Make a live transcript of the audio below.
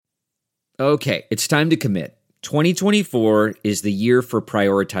Okay, it's time to commit. 2024 is the year for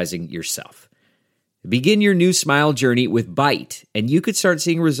prioritizing yourself. Begin your new smile journey with Byte, and you could start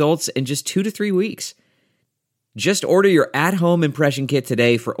seeing results in just 2 to 3 weeks. Just order your at-home impression kit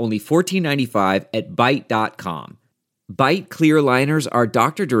today for only $14.95 at Byte.com. Byte clear liners are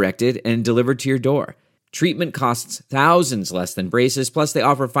doctor-directed and delivered to your door. Treatment costs thousands less than braces, plus they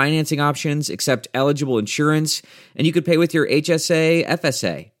offer financing options, accept eligible insurance, and you could pay with your HSA,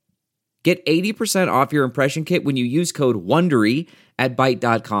 FSA. Get 80% off your impression kit when you use code WONDERY at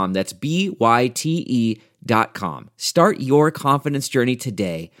Byte.com. That's BYTE.com. Start your confidence journey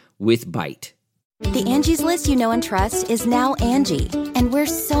today with Byte. The Angie's List you know and trust is now Angie, and we're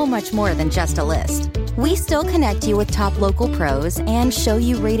so much more than just a list. We still connect you with top local pros and show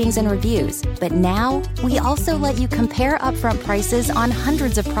you ratings and reviews, but now we also let you compare upfront prices on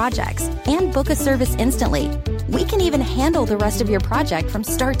hundreds of projects and book a service instantly. We can even handle the rest of your project from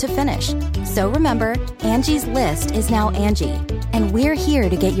start to finish. So remember, Angie's List is now Angie, and we're here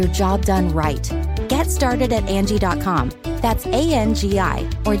to get your job done right. Get started at Angie.com. That's ANGI,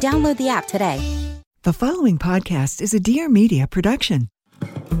 or download the app today. The following podcast is a Dear Media production.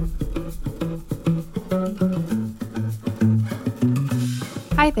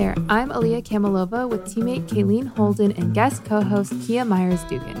 Hi there, I'm Aaliyah Kamilova with teammate Kayleen Holden and guest co-host Kia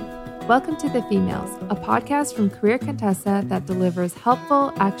Myers-Dugan. Welcome to The Females, a podcast from Career Contessa that delivers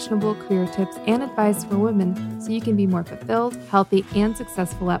helpful, actionable career tips and advice for women so you can be more fulfilled, healthy, and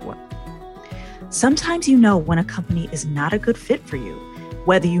successful at work. Sometimes you know when a company is not a good fit for you,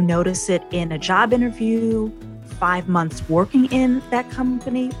 whether you notice it in a job interview, 5 months working in that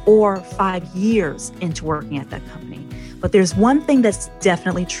company, or 5 years into working at that company. But there's one thing that's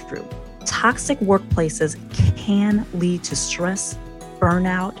definitely true. Toxic workplaces can lead to stress,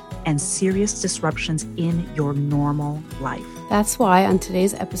 burnout, and serious disruptions in your normal life. That's why on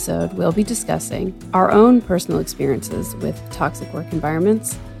today's episode, we'll be discussing our own personal experiences with toxic work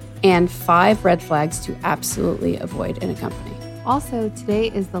environments and 5 red flags to absolutely avoid in a company. Also, today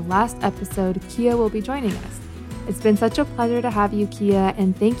is the last episode Kia will be joining us. It's been such a pleasure to have you, Kia,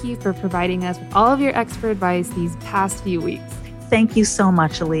 and thank you for providing us with all of your expert advice these past few weeks. Thank you so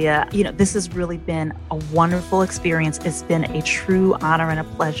much, Aaliyah. This has really been a wonderful experience. It's been a true honor and a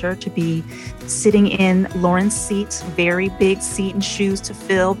pleasure to be sitting in Lauren's seat, very big seat and shoes to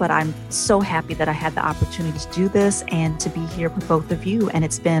fill, but I'm so happy that I had the opportunity to do this and to be here with both of you, and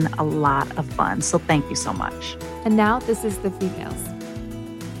it's been a lot of fun. So thank you so much. And now this is The Females.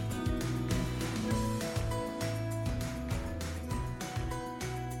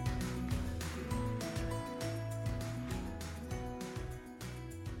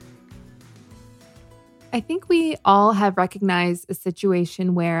 I think we all have recognized a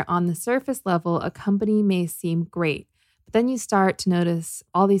situation where on the surface level, a company may seem great, but then you start to notice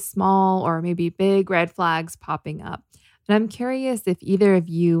all these small or maybe big red flags popping up. And I'm curious if either of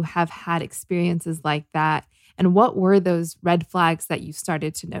you have had experiences like that, and what were those red flags that you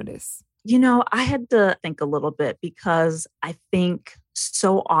started to notice? I had to think a little bit because I think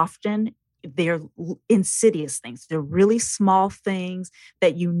so often they're insidious things. They're really small things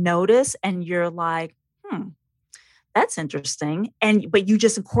that you notice and you're like, that's interesting. But you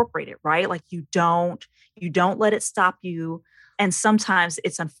just incorporate it, right? Like you don't let it stop you. And sometimes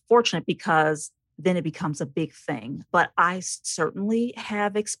it's unfortunate because then it becomes a big thing. But I certainly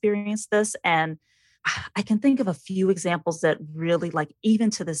have experienced this. And I can think of a few examples that really, like, even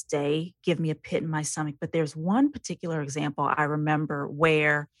to this day, give me a pit in my stomach. But there's one particular example I remember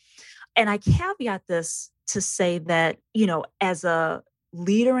where, and I caveat this to say that, as a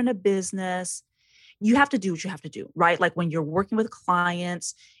leader in a business, you have to do what you have to do, right? Like when you're working with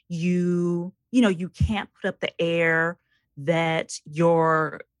clients, you can't put up the air that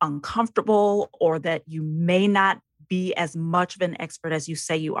you're uncomfortable or that you may not be as much of an expert as you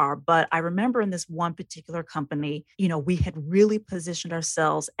say you are. But I remember in this one particular company, we had really positioned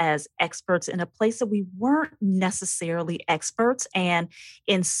ourselves as experts in a place that we weren't necessarily experts. And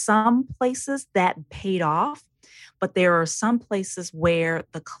in some places that paid off, but there are some places where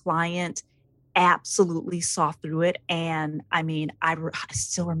the client absolutely saw through it. And I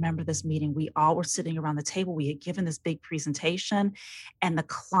still remember this meeting. We all were sitting around the table. We had given this big presentation and the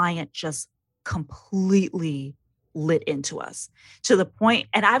client just completely lit into us to the point,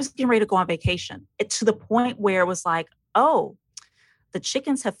 and I was getting ready to go on vacation, to the point where it was like, oh, the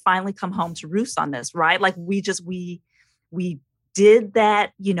chickens have finally come home to roost on this, right? Like we did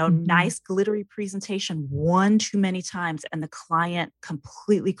that, nice glittery presentation one too many times, and the client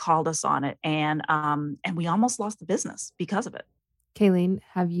completely called us on it, and we almost lost the business because of it. Kayleen,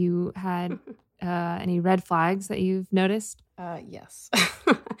 have you had any red flags that you've noticed? Yes.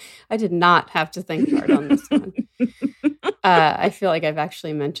 I did not have to think hard on this one. I feel like I've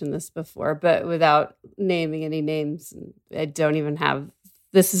actually mentioned this before, but without naming any names, I don't even have.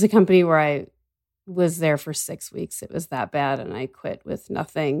 This is a company where I was there for 6 weeks. It was that bad, and I quit with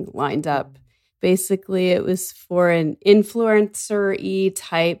nothing lined up. Basically, it was for an influencer-y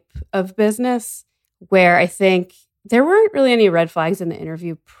type of business where I think there weren't really any red flags in the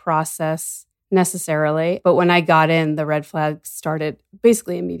interview process necessarily. But when I got in, the red flags started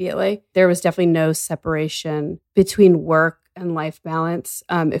basically immediately. There was definitely no separation between work and life balance.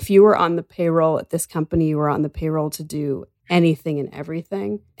 If you were on the payroll at this company, you were on the payroll to do anything and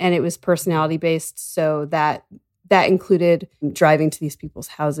everything. And it was personality based. So that included driving to these people's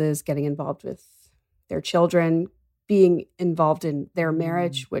houses, getting involved with their children, being involved in their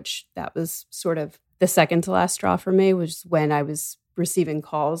marriage, which that was sort of the second to last straw for me, was when I was receiving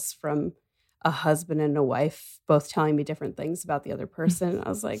calls from a husband and a wife, both telling me different things about the other person. I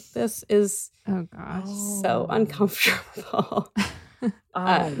was like, this is so uncomfortable.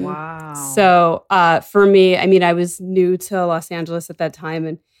 Wow. So for me, I mean, I was new to Los Angeles at that time,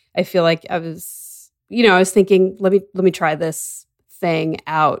 and I feel like I was thinking, let me try this thing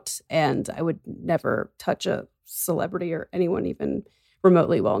out, and I would never touch a celebrity or anyone even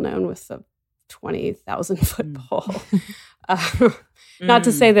remotely well known with a 20,000 foot pole. Not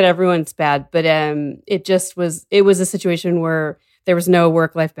to say that everyone's bad, but it was a situation where there was no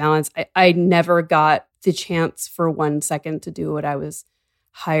work-life balance. I never got the chance for 1 second to do what I was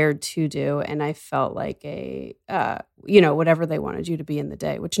hired to do. And I felt like whatever they wanted you to be in the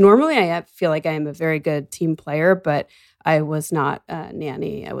day, which normally I feel like I am a very good team player, but I was not a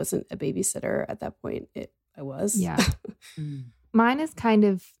nanny. I wasn't a babysitter at that point. I was. Yeah. Mine is kind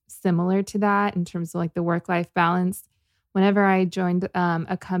of similar to that in terms of like the work-life balance. Whenever I joined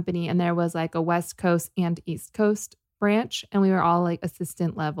a company and there was like a West Coast and East Coast branch, and we were all like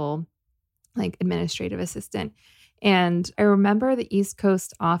assistant level, like administrative assistant. And I remember the East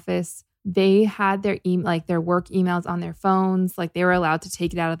Coast office, they had their their work emails on their phones. Like they were allowed to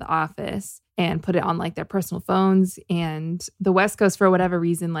take it out of the office and put it on like their personal phones. And the West Coast, for whatever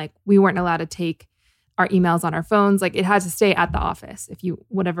reason, like we weren't allowed to take our emails on our phones. Like it had to stay at the office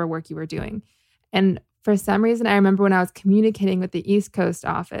whatever work you were doing. And for some reason, I remember when I was communicating with the East Coast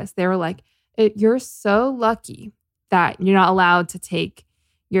office, they were like, you're so lucky that you're not allowed to take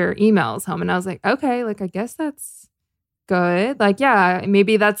your emails home. And I was like, okay, like, I guess that's good. Like, yeah,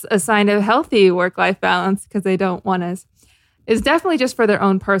 maybe that's a sign of healthy work-life balance because they don't want us. It's definitely just for their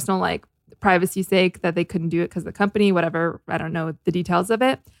own personal, like, privacy sake that they couldn't do it because the company, whatever, I don't know the details of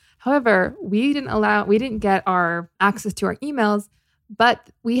it. However, we didn't get our access to our emails,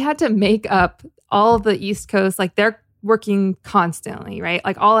 but we had to make up all of the East Coast, like they're working constantly, right?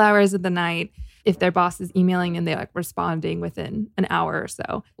 Like all hours of the night. If their boss is emailing and they're like responding within an hour or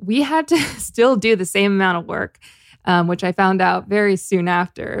so, we had to still do the same amount of work, which I found out very soon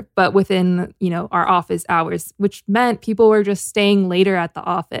after, but within, our office hours, which meant people were just staying later at the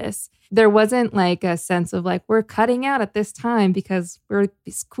office. There wasn't like a sense of like, we're cutting out at this time because we're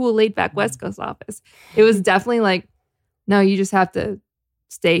this cool laid back West Coast office. It was definitely like, no, you just have to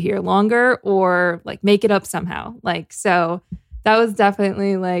stay here longer or like make it up somehow. Like, so that was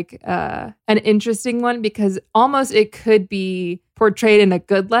definitely like an interesting one because almost it could be portrayed in a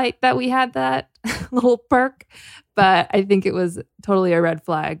good light that we had that little perk, but I think it was totally a red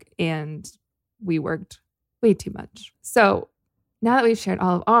flag and we worked way too much. So now that we've shared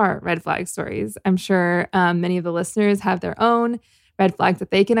all of our red flag stories, I'm sure many of the listeners have their own red flags that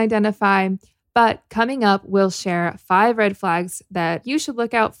they can identify. But coming up, we'll share 5 red flags that you should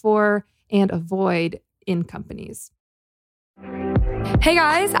look out for and avoid in companies. Hey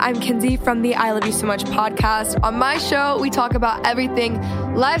guys, I'm Kinsey from the I Love You So Much podcast. On my show, we talk about everything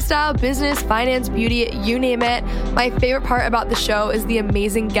lifestyle, business, finance, beauty, you name it. My favorite part about the show is the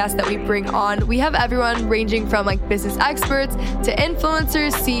amazing guests that we bring on. We have everyone ranging from like business experts to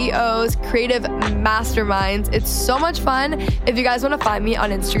influencers, CEOs, creative masterminds. It's so much fun. If you guys want to find me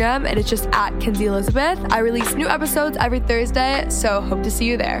on Instagram, and it's just at Kinsey Elizabeth. I release new episodes every Thursday, so hope to see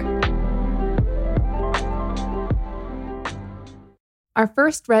you there. Our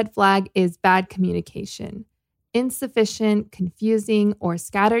first red flag is bad communication. Insufficient, confusing, or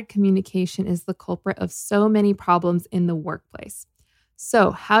scattered communication is the culprit of so many problems in the workplace.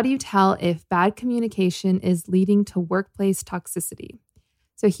 So, how do you tell if bad communication is leading to workplace toxicity?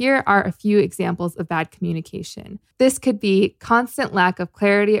 So, here are a few examples of bad communication. This could be constant lack of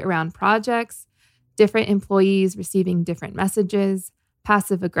clarity around projects, different employees receiving different messages,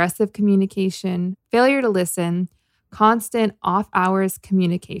 passive-aggressive communication, failure to listen, constant off-hours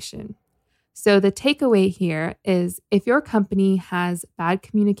communication. So the takeaway here is if your company has bad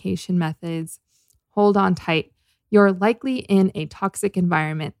communication methods, hold on tight. You're likely in a toxic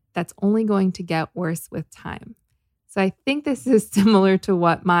environment that's only going to get worse with time. So I think this is similar to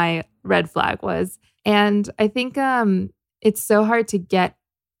what my red flag was. And I think it's so hard to get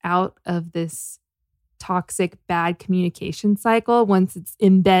out of this toxic, bad communication cycle once it's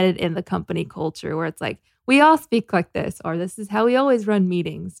embedded in the company culture where it's like, we all speak like this, or this is how we always run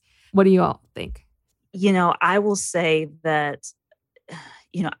meetings. What do you all think? I will say that,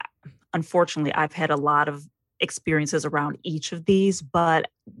 unfortunately, I've had a lot of experiences around each of these, but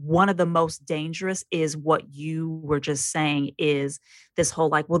one of the most dangerous is what you were just saying is this whole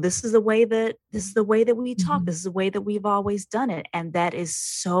like, well, this is the way that we talk. This is the way that we've always done it. And that is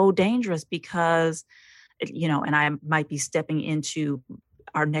so dangerous because, and I might be stepping into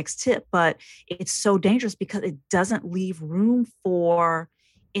our next tip, but it's so dangerous because it doesn't leave room for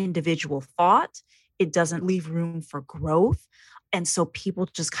individual thought. It doesn't leave room for growth. And so people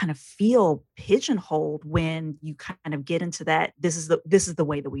just kind of feel pigeonholed when you kind of get into that, this is the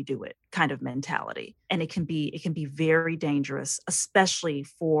way that we do it kind of mentality. And it can be very dangerous, especially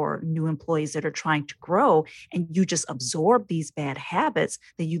for new employees that are trying to grow, and you just absorb these bad habits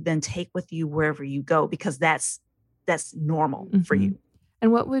that you then take with you wherever you go, because that's normal for you.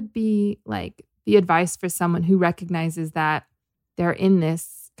 And what would be like the advice for someone who recognizes that they're in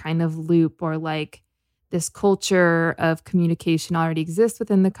this kind of loop, or like this culture of communication already exists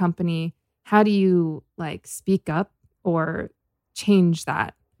within the company? How do you like speak up or change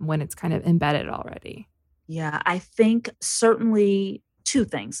that when it's kind of embedded already? Yeah, I think certainly two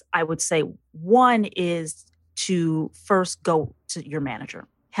things. I would say one is to first go to your manager,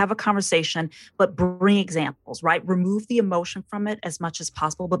 have a conversation, but bring examples, right? Remove the emotion from it as much as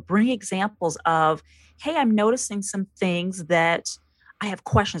possible, but bring examples of, hey, I'm noticing some things that I have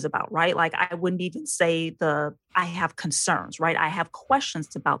questions about, right? Like I wouldn't even say I have concerns, right? I have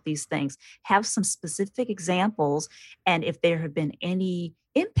questions about these things. Have some specific examples. And if there have been any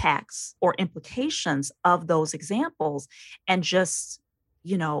impacts or implications of those examples, and just,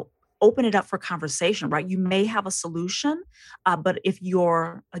 open it up for conversation, right? You may have a solution, but if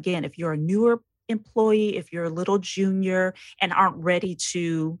you're a newer employee, if you're a little junior and aren't ready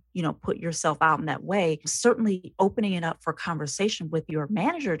to, put yourself out in that way, certainly opening it up for conversation with your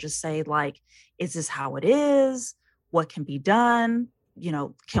manager to say like, is this how it is? What can be done?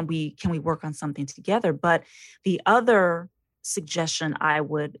 Can we work on something together? But the other suggestion I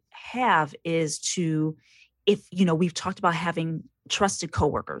would have is to, if, we've talked about having trusted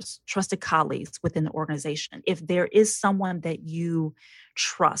coworkers, trusted colleagues within the organization. If there is someone that you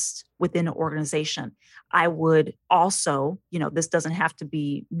trust within an organization, I would also, this doesn't have to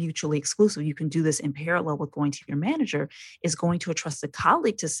be mutually exclusive. You can do this in parallel with going to your manager, is going to a trusted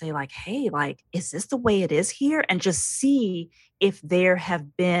colleague to say like, hey, like, is this the way it is here? And just see if there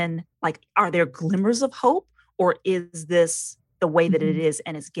have been like, are there glimmers of hope, or is this the way that it is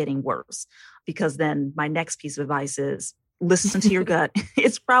and it's getting worse? Because then my next piece of advice is listen to your gut.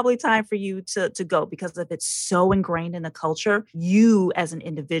 It's probably time for you to go, because if it's so ingrained in the culture, you as an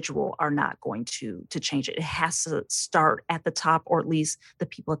individual are not going to change it. It has to start at the top, or at least the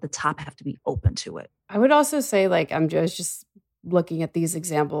people at the top have to be open to it. I would also say, like, I'm just looking at these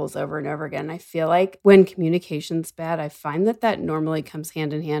examples over and over again. I feel like when communication's bad, I find that normally comes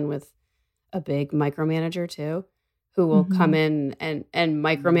hand in hand with a big micromanager too, who will come in and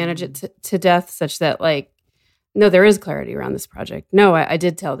micromanage it to death, such that like, no, there is clarity around this project. No, I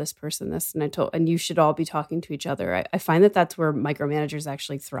did tell this person this, and you should all be talking to each other. I find that's where micromanagers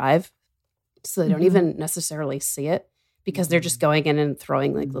actually thrive. So they don't even necessarily see it, because they're just going in and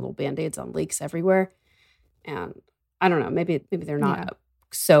throwing like little Band-Aids on leaks everywhere. And I don't know, maybe they're not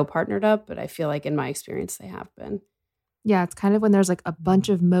so partnered up, but I feel like in my experience, they have been. Yeah, it's kind of when there's like a bunch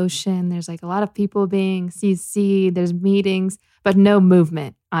of motion, there's like a lot of people being CC'd, there's meetings, but no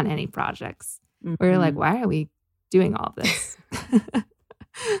movement on any projects. Where you're like, why are we doing all of this?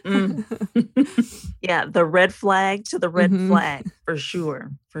 Yeah, the red flag to the red flag, for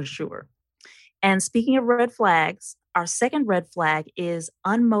sure. And speaking of red flags, our second red flag is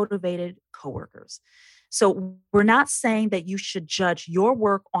unmotivated coworkers. So we're not saying that you should judge your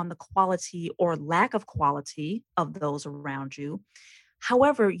work on the quality or lack of quality of those around you.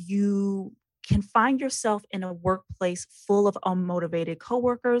 However, you can find yourself in a workplace full of unmotivated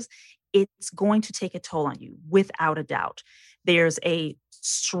coworkers. It's going to take a toll on you, without a doubt. There's a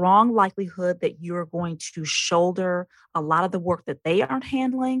strong likelihood that you're going to shoulder a lot of the work that they aren't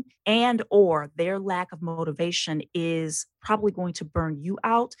handling, and or their lack of motivation is probably going to burn you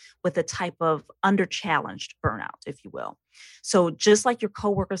out with a type of under-challenged burnout, if you will. So just like your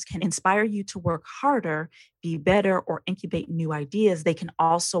coworkers can inspire you to work harder, be better, or incubate new ideas, they can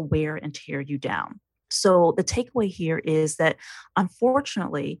also wear and tear you down. So the takeaway here is that,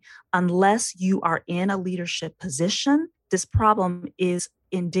 unfortunately, unless you are in a leadership position, this problem is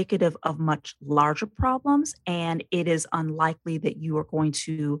indicative of much larger problems, and it is unlikely that you are going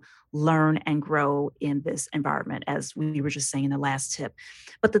to learn and grow in this environment, as we were just saying in the last tip.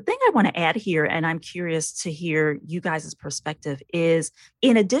 But the thing I want to add here, and I'm curious to hear you guys' perspective, is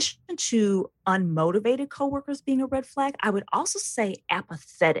in addition to unmotivated coworkers being a red flag, I would also say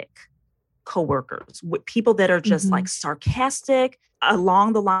apathetic coworkers, with people that are just like sarcastic,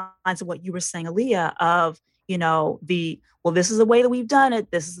 along the lines of what you were saying, Aaliyah, of, this is the way that we've done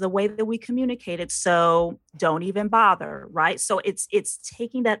it. This is the way that we communicated. So don't even bother, right? So it's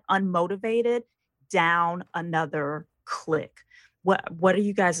taking that unmotivated down another click. What are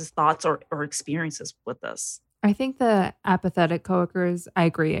you guys' thoughts or experiences with this? I think the apathetic coworkers, I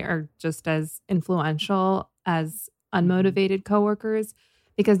agree, are just as influential as unmotivated coworkers,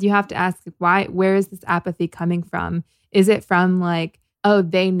 because you have to ask, where is this apathy coming from? Is it from like, oh,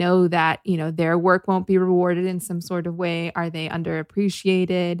 they know that, their work won't be rewarded in some sort of way? Are they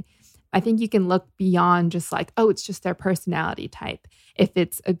underappreciated? I think you can look beyond just like, oh, it's just their personality type, if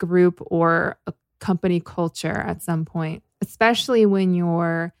it's a group or a company culture at some point, especially when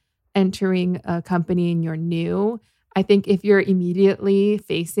you're entering a company and you're new. I think if you're immediately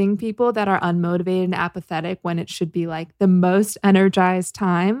facing people that are unmotivated and apathetic when it should be like the most energized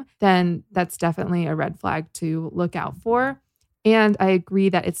time, then that's definitely a red flag to look out for. And I agree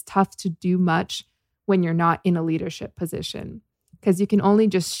that it's tough to do much when you're not in a leadership position, because you can only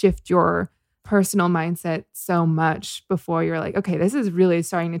just shift your personal mindset so much before you're like, okay, this is really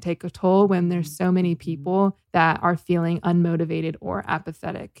starting to take a toll, when there's so many people that are feeling unmotivated or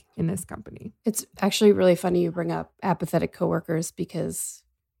apathetic in this company. It's actually really funny you bring up apathetic coworkers, because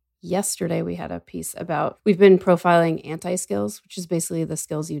yesterday we had a piece about, we've been profiling anti-skills, which is basically the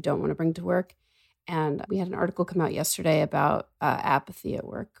skills you don't want to bring to work. And we had an article come out yesterday about apathy at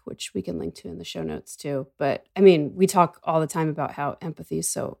work, which we can link to in the show notes too. But I mean, we talk all the time about how empathy is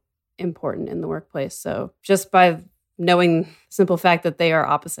so important in the workplace. So just by knowing the simple fact that they are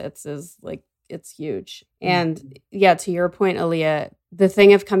opposites is like, it's huge. And yeah, to your point, Aaliyah, the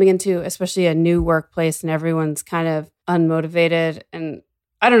thing of coming into especially a new workplace and everyone's kind of unmotivated. And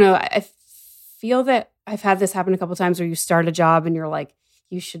I don't know, I feel that I've had this happen a couple of times where you start a job and you're like,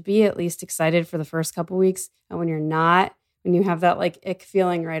 you should be at least excited for the first couple of weeks. And when you're not, when you have that like ick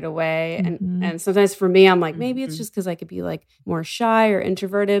feeling right away. And sometimes for me, I'm like, maybe it's just because I could be like more shy or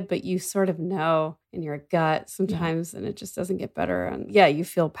introverted, but you sort of know in your gut sometimes, and it just doesn't get better. And yeah, you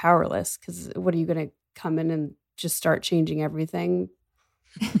feel powerless, because what are you going to come in and just start changing everything?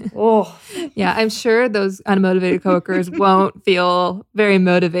 Yeah, I'm sure those unmotivated coworkers won't feel very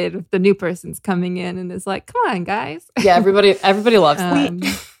motivated if the new person's coming in and is like, come on, guys. Yeah, everybody loves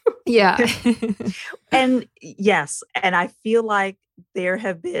that. Yeah. And yes, and I feel like there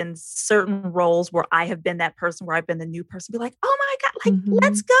have been certain roles where I have been that person, where I've been the new person, be like, oh my God, like,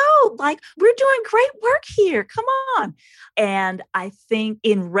 let's go. Like, we're doing great work here. Come on. And I think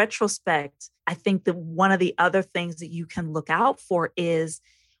in retrospect, I think that one of the other things that you can look out for is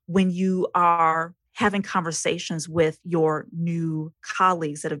when you are having conversations with your new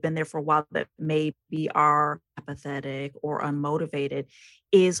colleagues that have been there for a while that maybe are apathetic or unmotivated,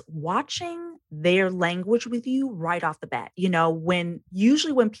 is watching their language with you right off the bat.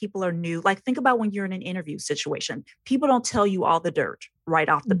 Usually when people are new, like think about when you're in an interview situation, people don't tell you all the dirt right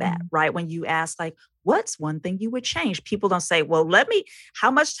off the bat, right? When you ask like, what's one thing you would change? People don't say, well,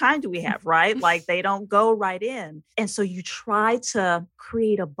 how much time do we have, right? Like they don't go right in. And so you try to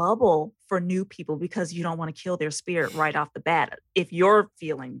create a bubble for new people because you don't want to kill their spirit right off the bat. If you're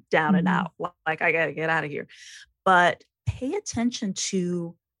feeling down and out, like I got to get out of here. But pay attention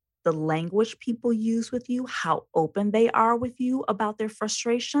to the language people use with you, how open they are with you about their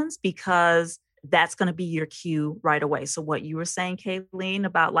frustrations, because that's going to be your cue right away. So what you were saying, Kayleen,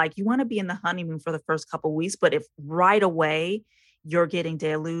 about like, you want to be in the honeymoon for the first couple of weeks, but if right away you're getting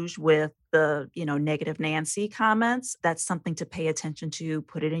deluged with the, negative Nancy comments, that's something to pay attention to.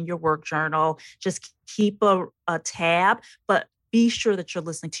 Put it in your work journal, just keep a tab, but be sure that you're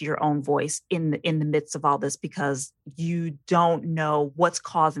listening to your own voice in the midst of all this, because you don't know what's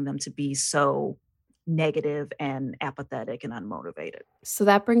causing them to be so negative and apathetic and unmotivated. So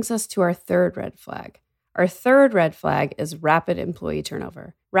that brings us to our third red flag. Our third red flag is rapid employee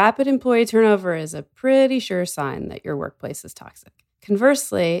turnover. Rapid employee turnover is a pretty sure sign that your workplace is toxic.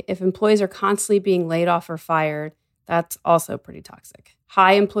 Conversely, if employees are constantly being laid off or fired, that's also pretty toxic.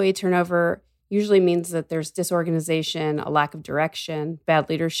 High employee turnover usually means that there's disorganization, a lack of direction, bad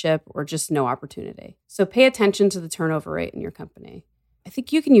leadership, or just no opportunity. So pay attention to the turnover rate in your company. I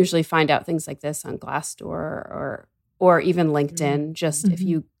think you can usually find out things like this on Glassdoor or even LinkedIn. Just if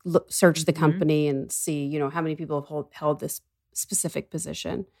you search the company and see, how many people have held this specific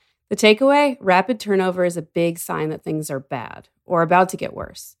position. The takeaway, rapid turnover is a big sign that things are bad or about to get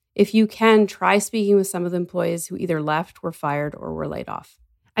worse. If you can, try speaking with some of the employees who either left, were fired, or were laid off.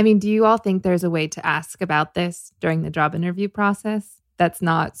 I mean, do you all think there's a way to ask about this during the job interview process that's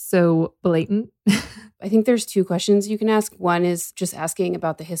not so blatant? I think there's two questions you can ask. One is just asking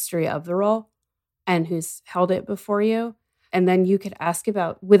about the history of the role and who's held it before you. And then you could ask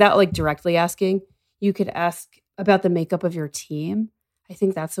about, without directly asking, you could ask about the makeup of your team. I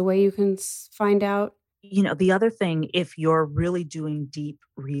think that's a way you can find out. The other thing, if you're really doing deep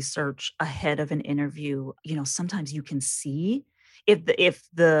research ahead of an interview, sometimes you can see if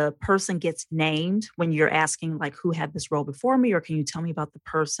the person gets named when you're asking who had this role before me, or can you tell me about the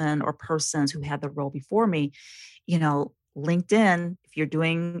person or persons who had the role before me? LinkedIn,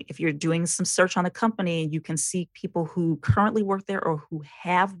 if you're doing some search on a company and you can see people who currently work there or who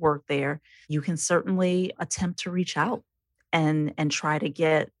have worked there, you can certainly attempt to reach out and try to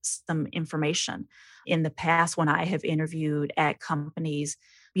get some information. In the past, when I have interviewed at companies,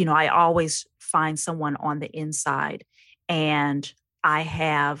 I always find someone on the inside, and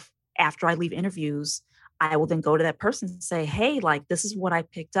after I leave interviews, I will then go to that person and say, hey, this is what I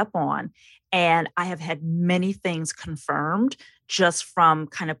picked up on. And I have had many things confirmed just from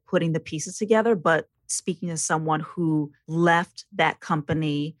kind of putting the pieces together, but speaking to someone who left that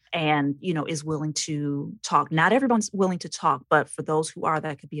company and, is willing to talk. Not everyone's willing to talk, but for those who are,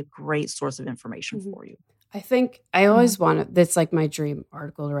 that could be a great source of information for you. I think I always want that's my dream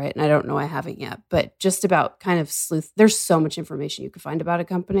article to write, and I don't know I haven't yet, but just about kind of sleuth. There's so much information you could find about a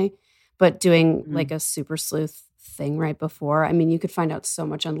company, but doing a super sleuth thing right before. I mean, you could find out so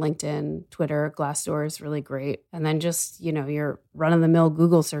much on LinkedIn, Twitter, Glassdoor is really great. And then just, your run-of-the-mill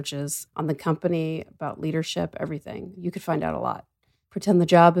Google searches on the company about leadership, everything. You could find out a lot. Pretend the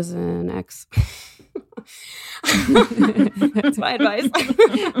job is an X. That's my advice.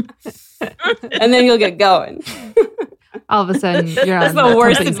 And then you'll get going. All of a sudden, you're on the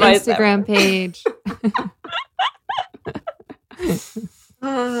worst advice Instagram page.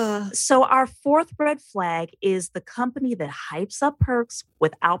 So our fourth red flag is the company that hypes up perks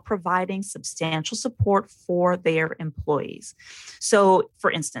without providing substantial support for their employees. So, for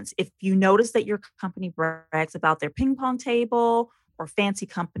instance, if you notice that your company brags about their ping pong table or fancy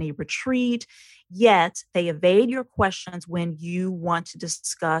company retreat, yet they evade your questions when you want to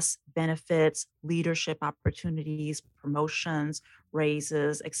discuss benefits, leadership opportunities, promotions,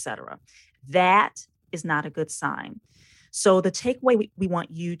 raises, etc., that is not a good sign. So the takeaway we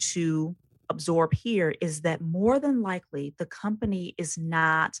want you to absorb here is that more than likely the company is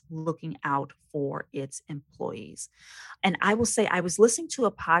not looking out for its employees. And I will say, I was listening to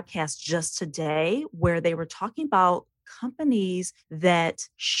a podcast just today where they were talking about companies that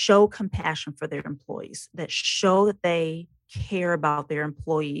show compassion for their employees, that show that they care about their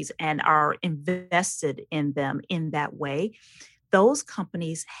employees and are invested in them in that way. Those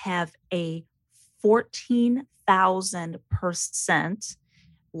companies have a 14,000%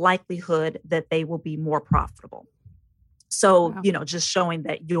 likelihood that they will be more profitable. So, wow. Just showing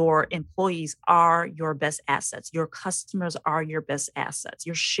that your employees are your best assets, your customers are your best assets,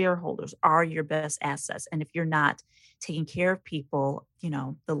 your shareholders are your best assets. And if you're not taking care of people,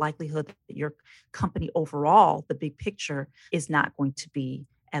 the likelihood that your company overall, the big picture, is not going to be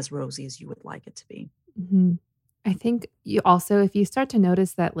as rosy as you would like it to be. Mm-hmm. I think you also, if you start to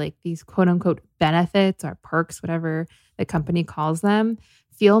notice that these quote unquote benefits or perks, whatever the company calls them,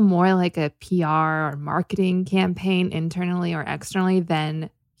 feel more like a PR or marketing campaign internally or externally than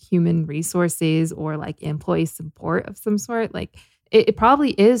human resources or employee support of some sort, it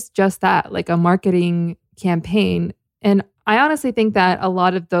probably is just that, a marketing campaign. And I honestly think that a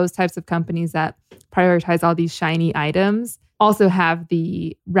lot of those types of companies that prioritize all these shiny items also have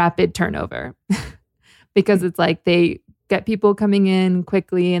the rapid turnover. Because it's they get people coming in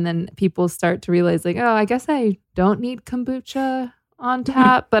quickly and then people start to realize oh, I guess I don't need kombucha on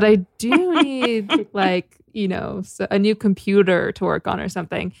tap, but I do need a new computer to work on or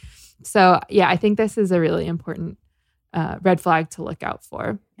something. So yeah, I think this is a really important red flag to look out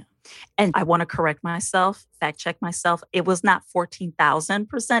for. Yeah. And I want to correct myself, fact check myself. It was not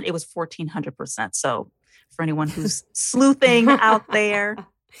 14,000%. It was 1,400%. So For anyone who's sleuthing out there,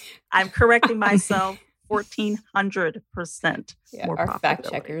 I'm correcting myself. 1,400% more our fact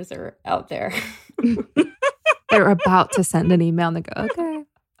checkers are out there. They're about to send an email and they go, okay,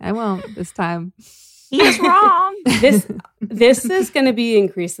 I won't this time. He's wrong. This is going to be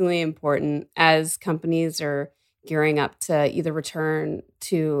increasingly important as companies are gearing up to either return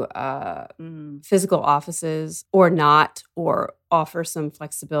to physical offices or not, or offer some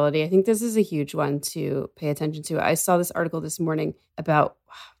flexibility. I think this is a huge one to pay attention to. I saw this article this morning about,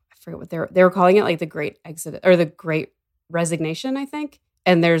 I forget what they were calling it, like the Great Exit or the Great Resignation, I think.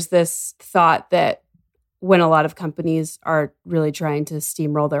 And there's this thought that when a lot of companies are really trying to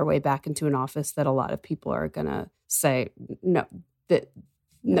steamroll their way back into an office, that a lot of people are going to say, no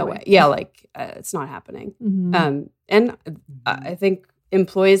way. Yeah, like it's not happening. Mm-hmm. And I think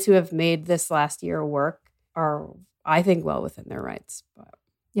employees who have made this last year work are, I think, well within their rights. But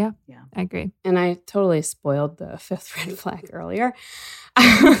yeah, I agree. And I totally spoiled the fifth red flag earlier.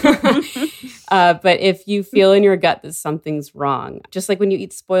 But if you feel in your gut that something's wrong, just like when you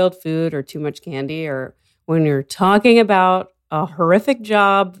eat spoiled food or too much candy, or when you're talking about a horrific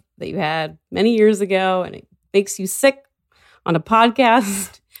job that you had many years ago and it makes you sick on a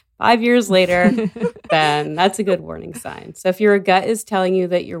podcast 5 years later, then that's a good warning sign. So if your gut is telling you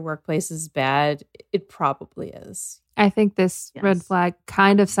that your workplace is bad, it probably is. I think this red flag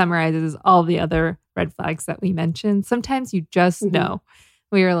kind of summarizes all the other red flags that we mentioned. Sometimes you just know,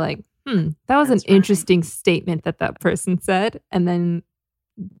 where you're like, that was an interesting statement that person said. And then,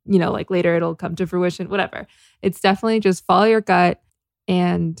 like later it'll come to fruition, whatever. It's definitely just follow your gut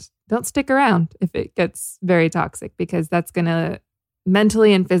and don't stick around if it gets very toxic, because that's going to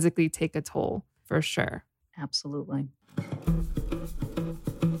mentally and physically take a toll for sure. Absolutely.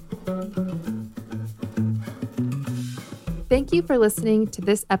 Thank you for listening to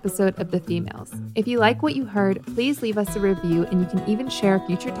this episode of The Females. If you like what you heard, please leave us a review, and you can even share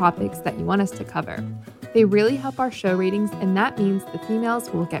future topics that you want us to cover. They really help our show ratings, and that means The Females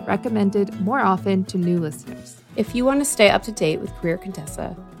will get recommended more often to new listeners. If you want to stay up to date with Career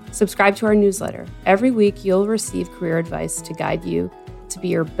Contessa, subscribe to our newsletter. Every week, you'll receive career advice to guide you to be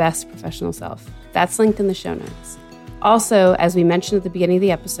your best professional self. That's linked in the show notes. Also, as we mentioned at the beginning of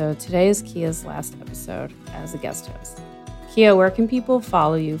the episode, today is Kia's last episode as a guest host. Kia, where can people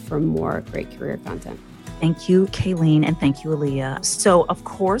follow you for more great career content? Thank you, Kayleen, and thank you, Aaliyah. So, of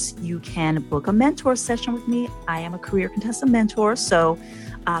course, you can book a mentor session with me. I am a Career Contessa mentor, so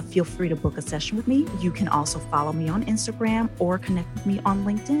feel free to book a session with me. You can also follow me on Instagram or connect with me on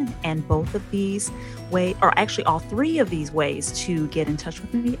LinkedIn. And both of these ways, or actually all three of these ways to get in touch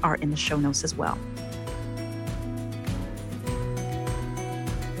with me, are in the show notes as well.